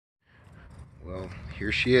Well,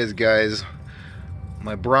 here she is, guys.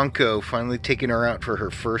 My Bronco, finally taking her out for her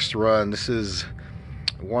first run. This is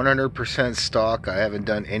 100% stock. I haven't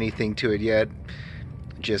done anything to it yet.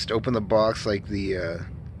 Just opened the box like the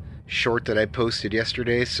short that I posted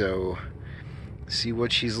yesterday, so see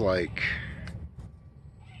what she's like.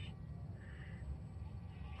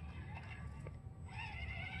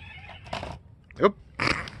 Oop.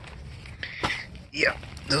 Yeah,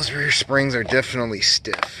 those rear springs are definitely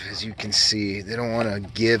stiff, as you can see. They don't want to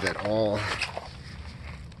give at all.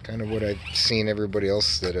 Kind of what I've seen everybody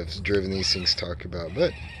else that have driven these things talk about,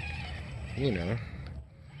 but you know,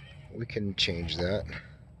 we can change that.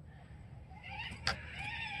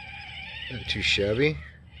 Not too shabby.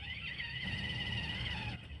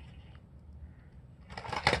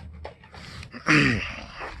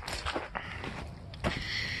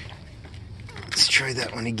 Let's try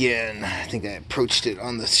that one again. I think I approached it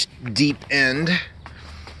on the deep end.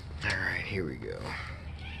 Alright, here we go.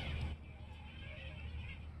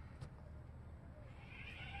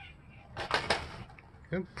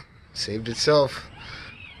 Yep, saved itself.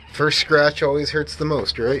 First scratch always hurts the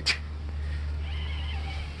most, right?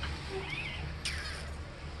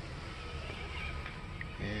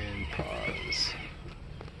 And pause.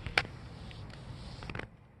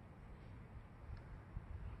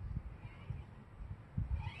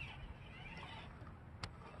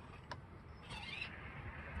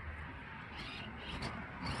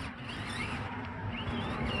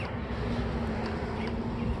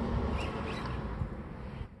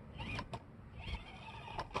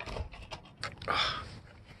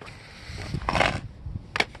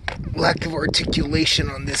 Lack of articulation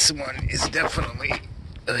on this one is definitely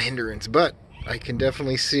a hindrance, but I can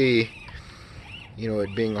definitely see, you know,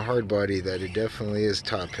 it being a hard body, that it definitely is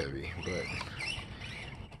top heavy, but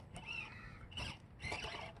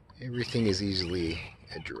everything is easily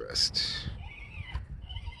addressed.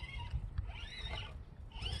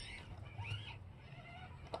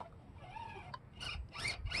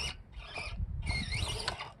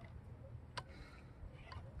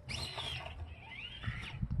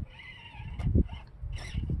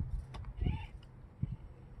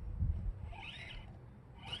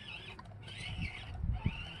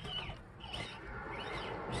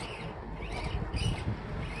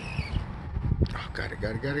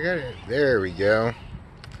 Got it. There we go.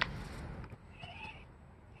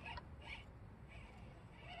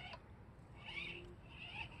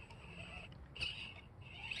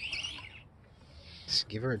 Just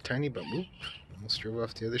give her a tiny bump. Oop, almost drove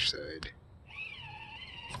off the other side.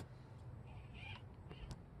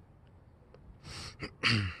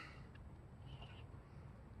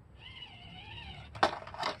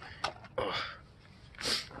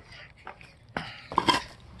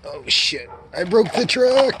 Oh shit, I broke the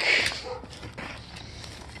truck!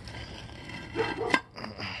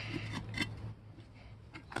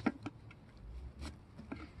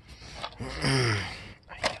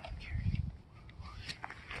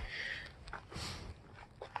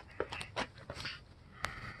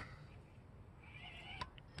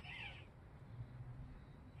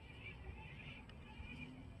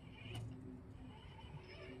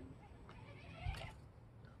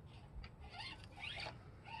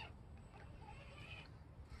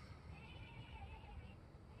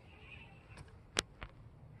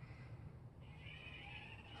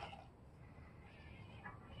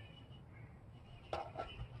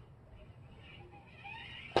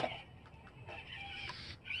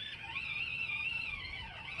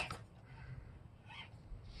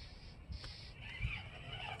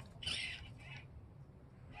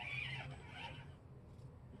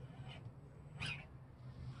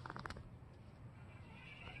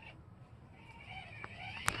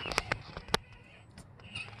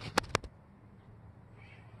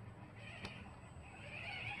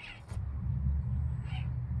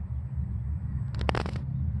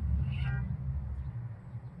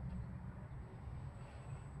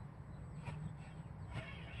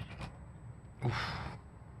 I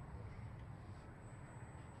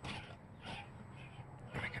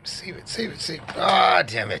gotta save it. Ah,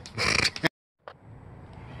 damn it.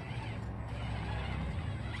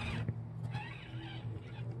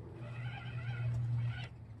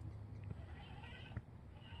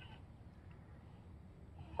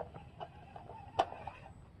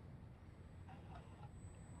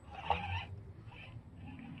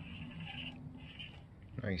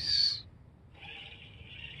 Nice.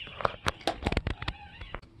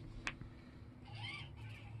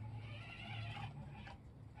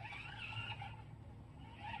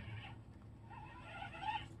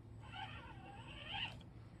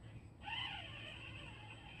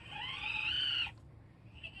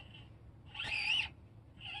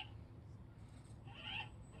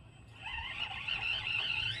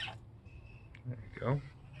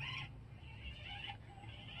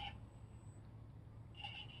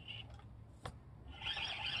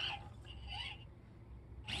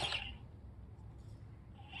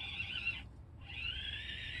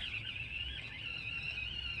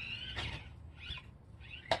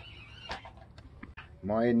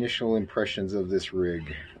 my initial impressions of this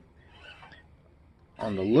rig.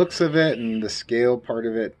 On the looks of it and the scale part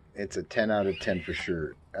of it, it's a 10 out of 10 for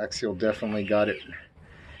sure. Axial definitely got it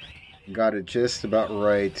just about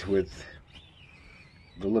right with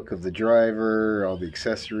the look of the driver, all the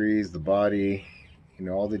accessories, the body. You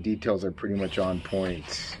know, all the details are pretty much on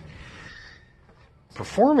point.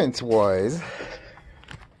 Performance wise,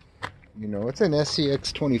 you know, it's an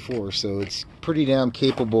SCX24, so it's pretty damn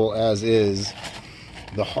capable as is.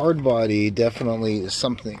 The hard body definitely is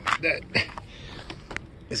something that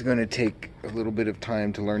is going to take a little bit of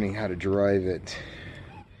time to learning how to drive it.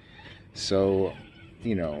 So,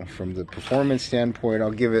 you know, from the performance standpoint,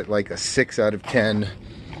 I'll give it like a 6 out of 10,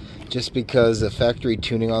 just because the factory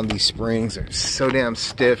tuning on these springs are so damn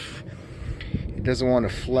stiff. It doesn't want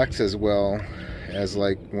to flex as well as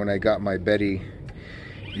like when I got my Betty.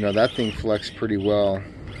 You know, that thing flexed pretty well.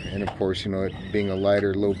 And of course, you know, it being a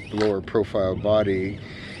lighter, lower profile body,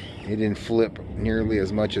 it didn't flip nearly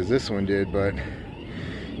as much as this one did. But,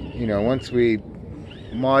 you know, once we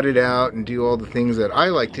mod it out and do all the things that I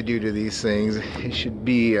like to do to these things, it should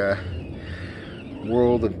be a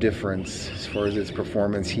world of difference as far as its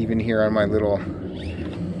performance. Even here on my little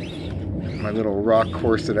rock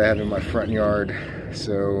course that I have in my front yard.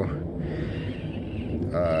 So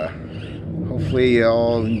hopefully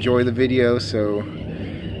y'all enjoy the video. So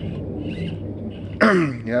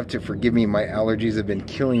you have to forgive me, my allergies have been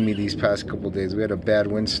killing me these past couple days. We had a bad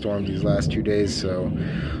windstorm these last 2 days, so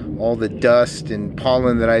all the dust and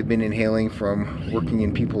pollen that I've been inhaling from working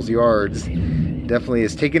in people's yards definitely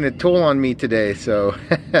is taking a toll on me today, so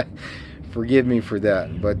forgive me for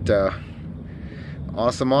that. But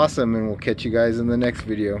awesome, and we'll catch you guys in the next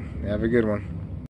video. Have a good one.